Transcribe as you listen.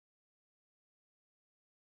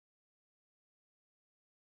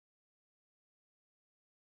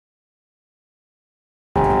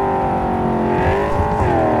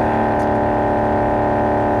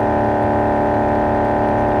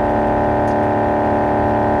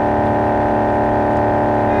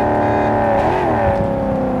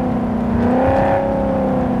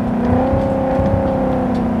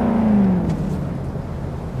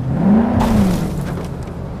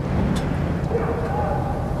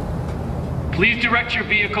Please direct your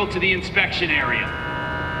vehicle to the inspection area.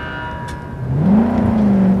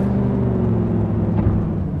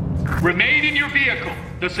 Remain in your vehicle.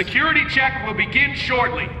 The security check will begin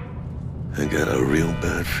shortly. I got a real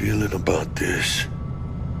bad feeling about this.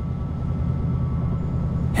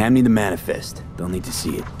 Hand me the manifest. They'll need to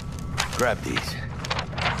see it. Grab these.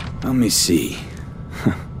 Let me see.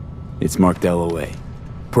 It's marked LOA.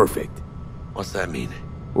 Perfect. What's that mean?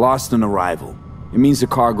 Lost on arrival. It means the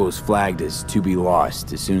cargo is flagged as to be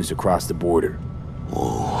lost as soon as across the border.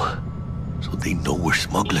 Oh, so they know we're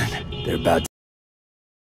smuggling. They're about to...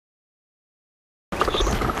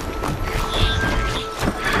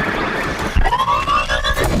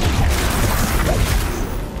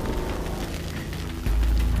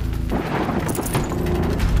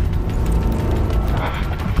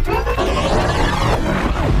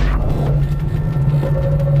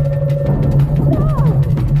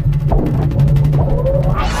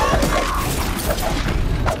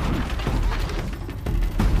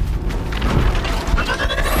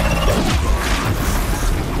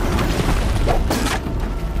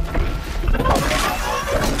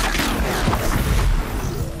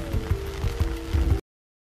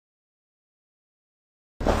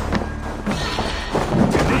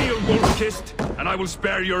 And I will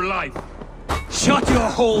spare your life. Shut your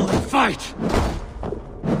hole and fight!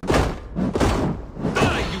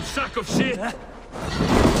 Die, you sack of shit!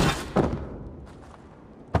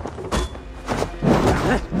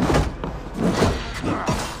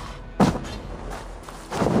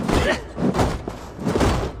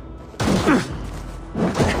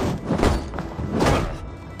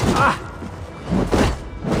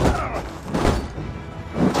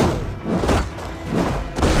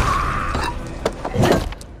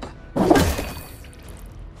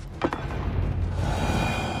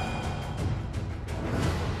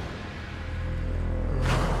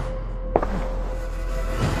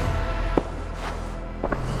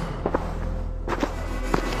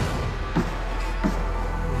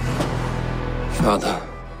 Father,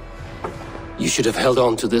 you should have held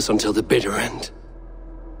on to this until the bitter end.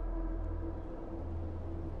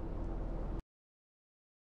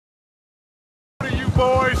 What are you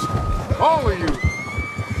boys? All of you.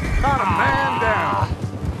 Not a man down.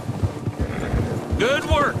 Good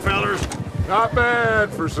work, fellers. Not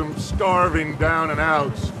bad for some starving down and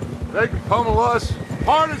outs. They can pummel us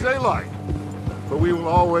hard as they like. But we will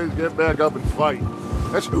always get back up and fight.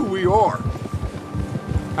 That's who we are.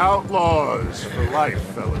 Outlaws for life,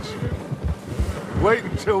 fellas. Wait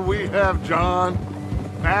until we have John,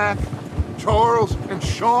 Mac, Charles, and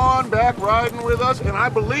Sean back riding with us, and I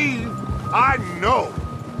know,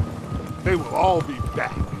 they will all be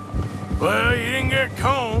back. Well, you didn't get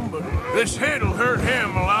Combe, but this hit'll hurt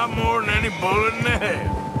him a lot more than any bullet in the head.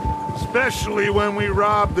 Especially when we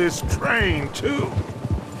rob this train, too.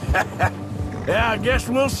 Yeah, I guess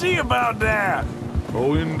we'll see about that.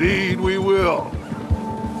 Oh, indeed we will.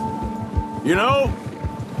 You know,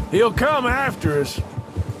 he'll come after us.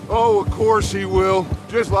 Oh, of course he will,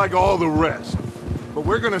 just like all the rest. But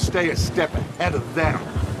we're gonna stay a step ahead of them.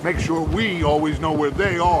 Make sure we always know where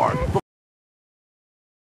they are.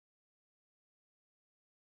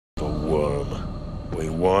 The worm. We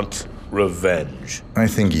want revenge. I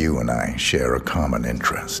think you and I share a common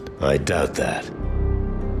interest. I doubt that.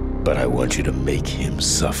 But I want you to make him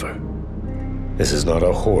suffer. This is not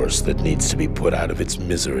a horse that needs to be put out of its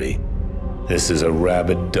misery. This is a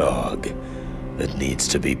rabid dog that needs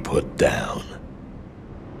to be put down.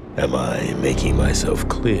 Am I making myself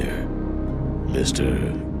clear,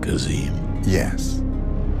 Mr. Kazim? Yes.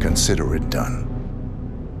 Consider it done.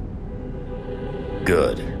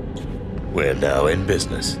 Good. We're now in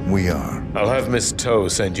business. We are. I'll have Miss Toe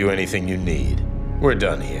send you anything you need. We're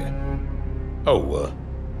done here. Oh,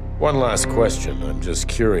 one last question. I'm just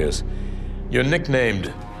curious. You're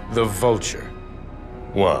nicknamed the Vulture.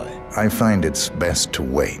 Why? I find it's best to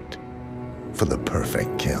wait for the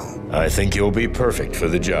perfect kill. I think you'll be perfect for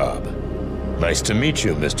the job. Nice to meet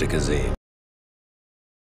you, Mr. Kazim.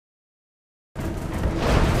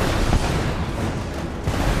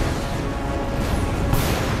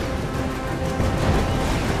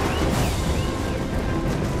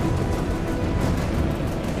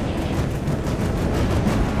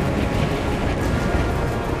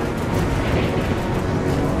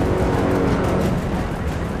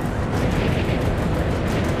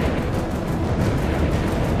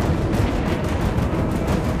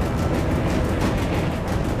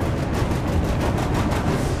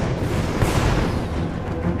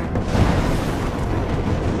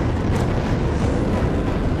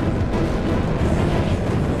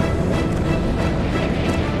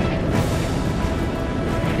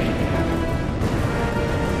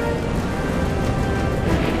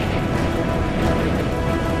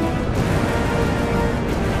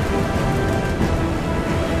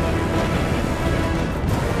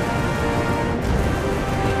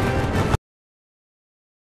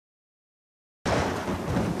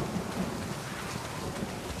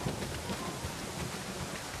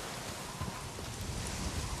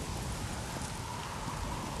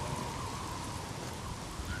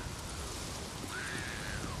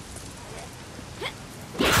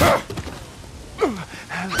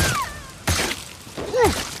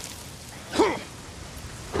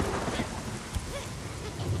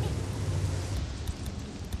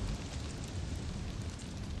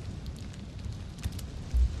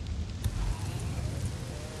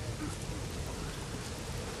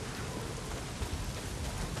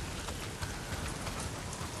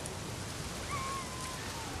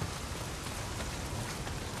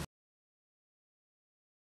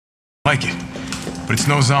 Like it, but it's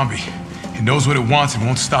no zombie. It knows what it wants and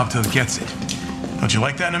won't stop till it gets it. Don't you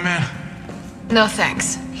like that in a man? No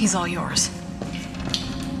thanks. He's all yours.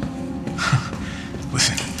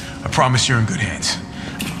 Listen, I promise you're in good hands.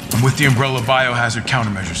 I'm with the Umbrella Biohazard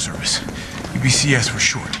Countermeasure Service. UBCS for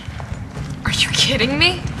short. Are you kidding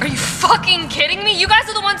me? Are you fucking kidding me? You guys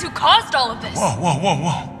are the ones who caused all of this. Whoa, whoa, whoa,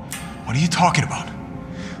 whoa. What are you talking about?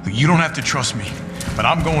 Look, you don't have to trust me, but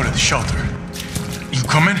I'm going to the shelter. You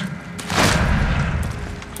coming?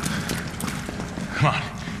 Come on,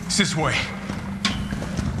 it's this way.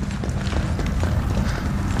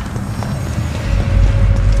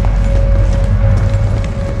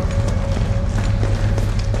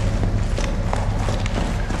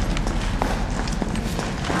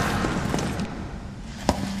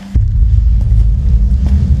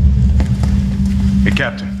 Hey,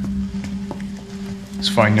 Captain. This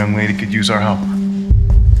fine young lady could use our help.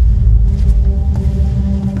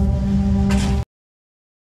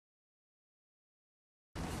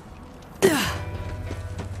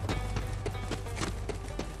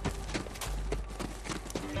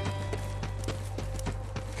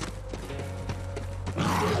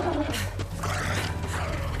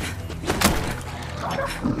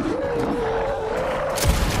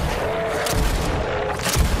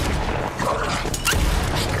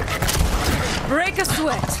 Break a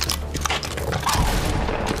sweat.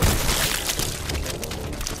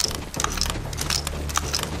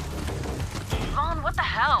 Vaughn, what the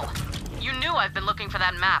hell? You knew I've been looking for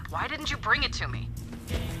that map. Why didn't you bring it to me?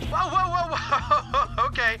 Whoa, whoa, whoa, whoa.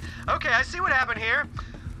 Okay, I see what happened here.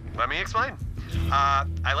 Let me explain.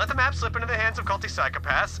 I let the map slip into the hands of culty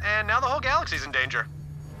psychopaths, and now the whole galaxy's in danger.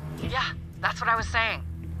 Yeah, that's what I was saying.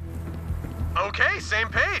 Okay, same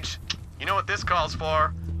page. You know what this calls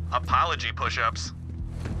for? Apology push-ups.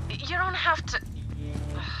 You don't have to...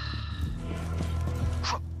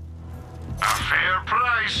 A fair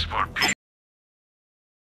price for peace.